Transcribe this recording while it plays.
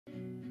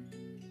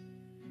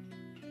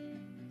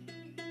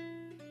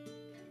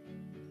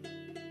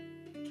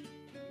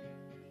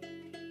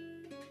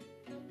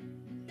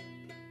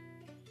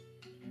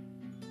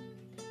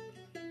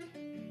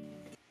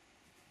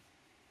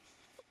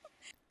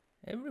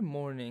Every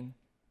morning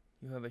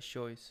you have a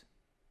choice.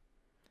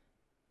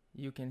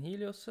 You can heal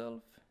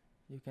yourself,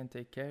 you can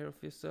take care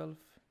of yourself,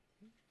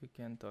 you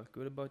can talk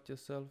good about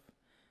yourself,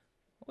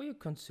 or you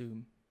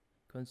consume.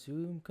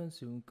 Consume,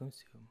 consume,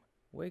 consume.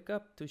 Wake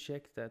up to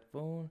check that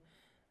phone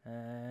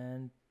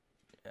and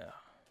yeah.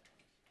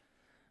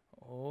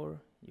 Or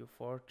you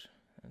fart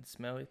and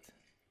smell it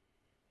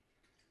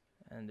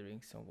and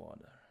drink some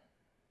water.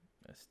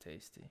 That's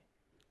tasty.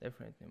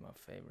 Definitely my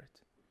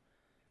favorite.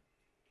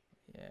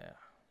 Yeah,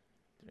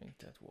 drink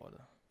that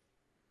water.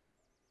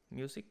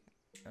 Music?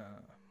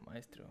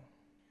 Maestro.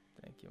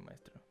 Thank you,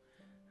 Maestro.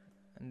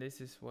 And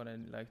this is what I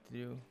like to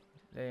do.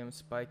 Lay on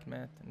spike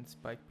mat and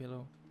spike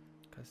pillow,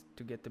 cause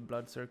to get the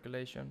blood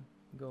circulation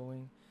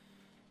going,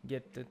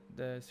 get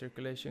the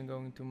circulation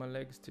going to my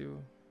legs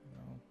too. You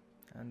know.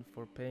 And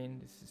for pain,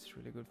 this is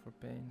really good for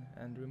pain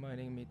and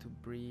reminding me to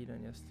breathe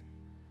and just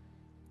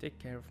take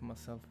care of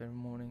myself every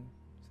morning.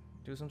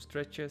 Do some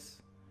stretches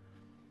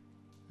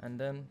and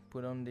then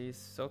put on these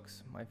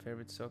socks, my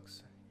favorite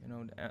socks. You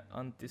know, the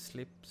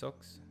anti-slip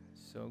socks.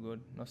 So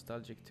good,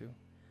 nostalgic too.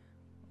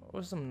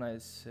 Or some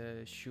nice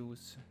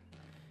shoes,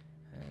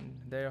 and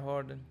they're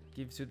hard and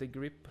gives you the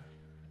grip.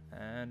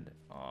 And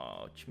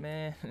ouch,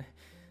 man,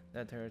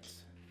 that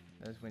hurts.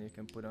 That's when you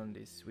can put on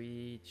these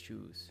sweet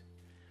shoes.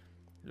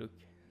 Look,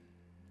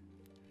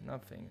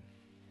 nothing,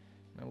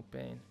 no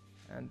pain,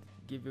 and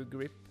give you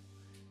grip.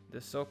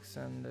 The socks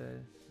and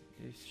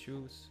these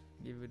shoes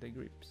give you the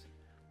grips.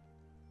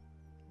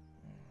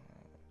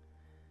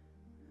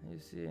 You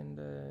see, and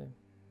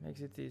makes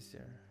it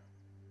easier.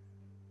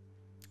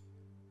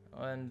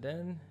 And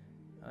then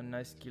a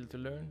nice skill to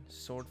learn,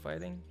 sword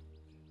fighting.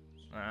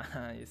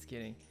 Just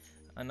kidding.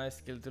 A nice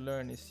skill to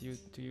learn is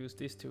to use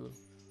this tool,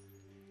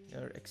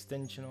 your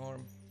extension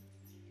arm.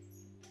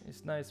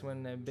 It's nice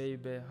when a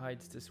babe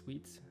hides the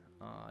sweets.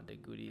 The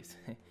goodies.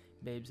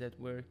 Babes at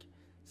work.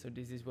 So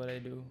this is what I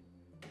do.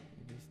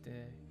 This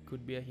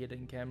could be a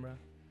hidden camera.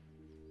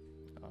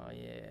 Oh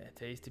yeah,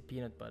 tasty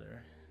peanut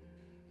butter.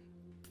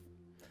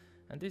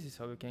 And this is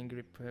how you can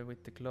grip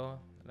with the claw,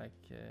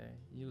 like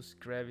use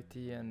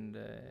gravity and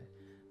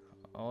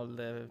all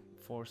the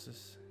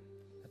forces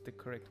at the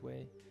correct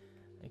way.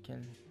 You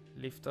can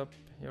lift up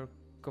your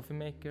coffee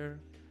maker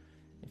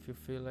if you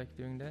feel like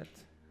doing that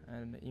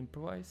and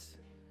improvise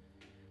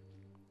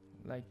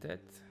like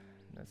that.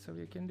 That's how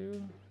you can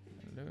do.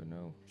 I don't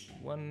know.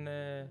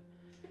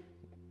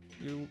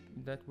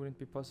 That wouldn't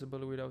be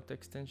possible without the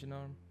extension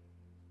arm.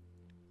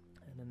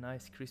 And a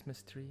nice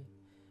Christmas tree.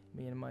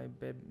 Me and my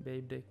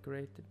babe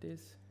decorated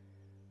this.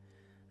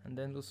 And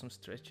then do some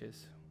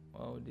stretches.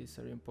 Oh, these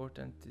are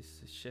important.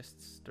 These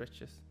chest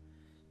stretches,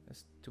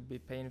 just to be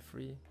pain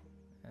free.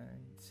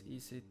 It's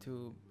easy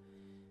to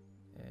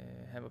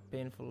have a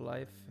painful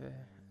life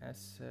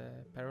as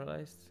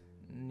paralyzed,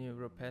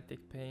 neuropathic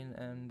pain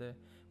and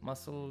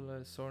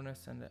muscle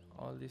soreness and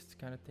all these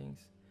kind of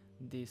things.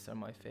 These are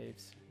my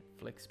faves.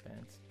 Flex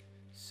bands,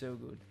 so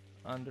good,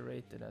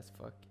 underrated as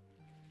fuck.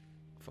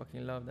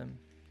 Fucking love them.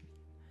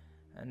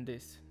 And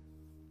this,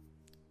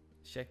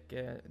 check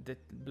the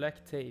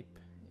black tape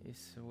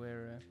is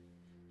where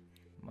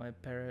my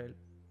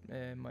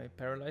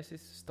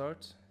paralysis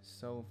starts.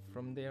 So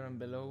from there and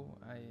below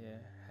I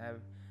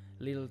have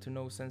little to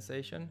no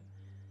sensation,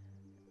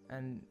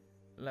 and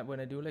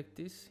when I do like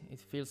this, it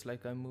feels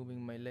like I'm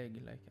moving my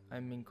leg, like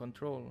I'm in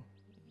control,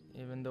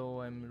 even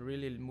though I'm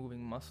really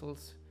moving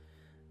muscles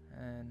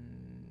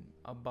and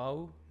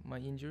above my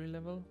injury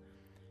level.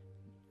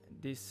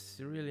 This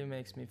really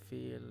makes me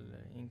feel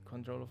in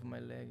control of my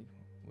leg,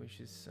 which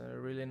is a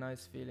really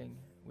nice feeling,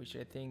 which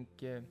I think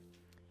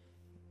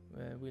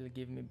will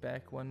give me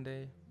back one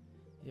day,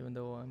 even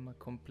though I'm a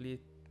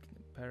complete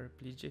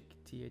paraplegic,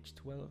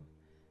 TH12.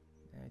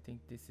 I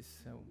think this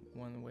is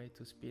one way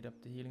to speed up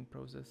the healing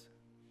process.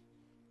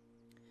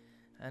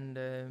 And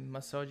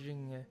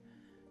massaging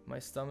my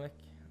stomach,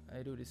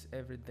 I do this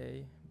every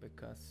day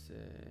because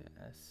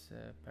as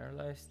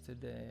paralyzed,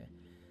 the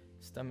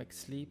stomach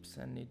sleeps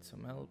and needs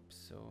some help,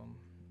 so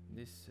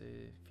this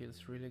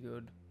feels really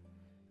good.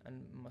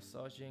 And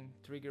massaging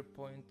trigger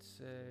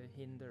points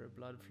hinder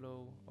blood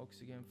flow,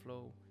 oxygen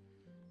flow.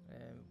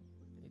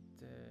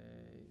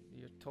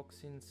 Your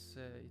toxins,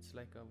 it's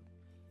like a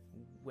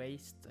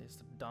waste, it's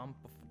a dump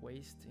of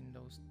waste in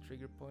those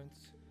trigger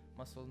points,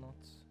 muscle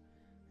knots.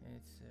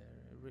 It's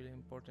really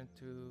important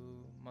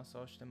to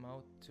massage them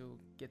out to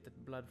get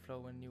that blood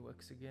flow and new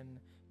oxygen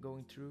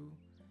going through.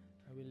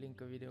 I will link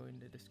a video in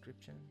the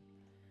description.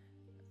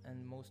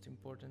 And most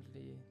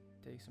importantly,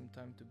 take some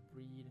time to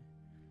breathe.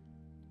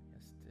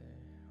 Just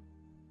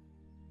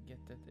get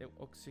that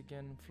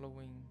oxygen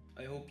flowing.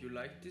 I hope you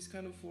like this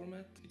kind of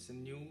format. It's a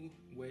new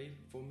way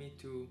for me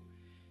to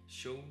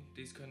show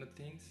these kind of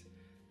things,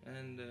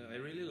 and I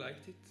really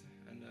liked it.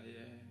 And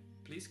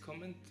please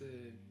comment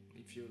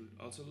if you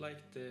also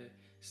like the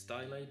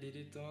style I did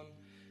it on,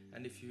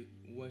 and if you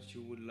what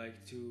you would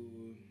like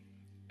to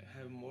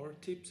have more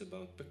tips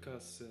about,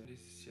 because this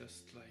is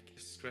just like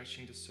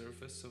scratching the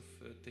surface of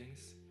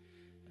things,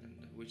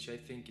 and which I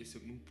think is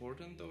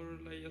important, or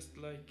like just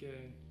like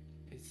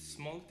it's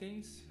small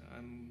things,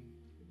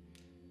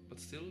 but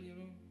still,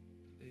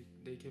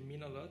 they can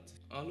mean a lot.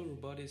 All our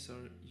bodies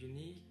are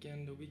unique,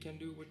 and we can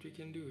do what we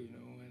can do,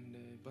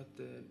 but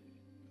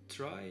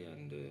try,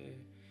 and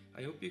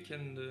I hope you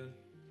can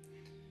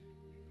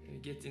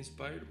get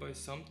inspired by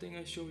something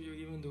I show you,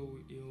 even though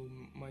you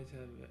might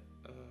have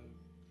a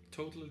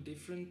totally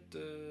different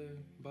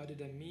body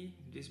than me.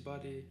 This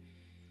body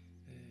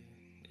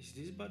is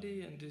this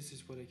body, and this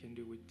is what I can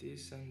do with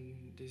this,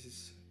 and this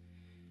is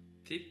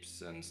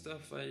tips and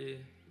stuff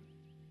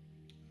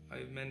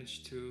I've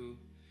managed to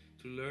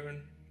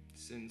learn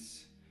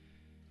since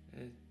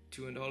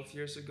 2.5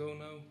 years ago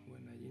now,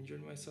 when I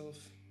injured myself.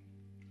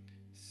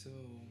 So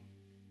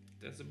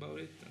that's about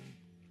it, and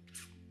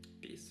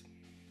peace.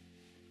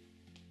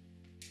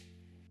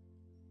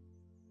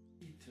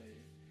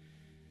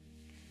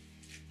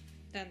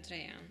 Den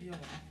tröjan? Ja.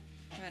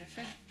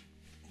 Varför?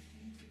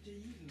 Jag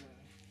gillar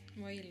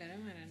den. Vad gillar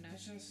du med den då? Den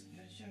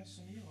känns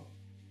som jag.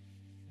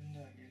 Den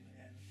där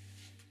grejen.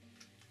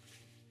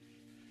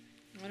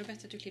 Var det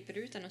bättre att du klipper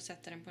ut den och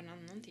sätter den på en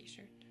annan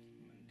t-shirt?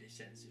 Men det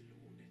känns ju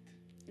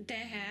roligt. Det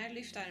här,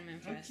 lyft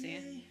armen för att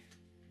se.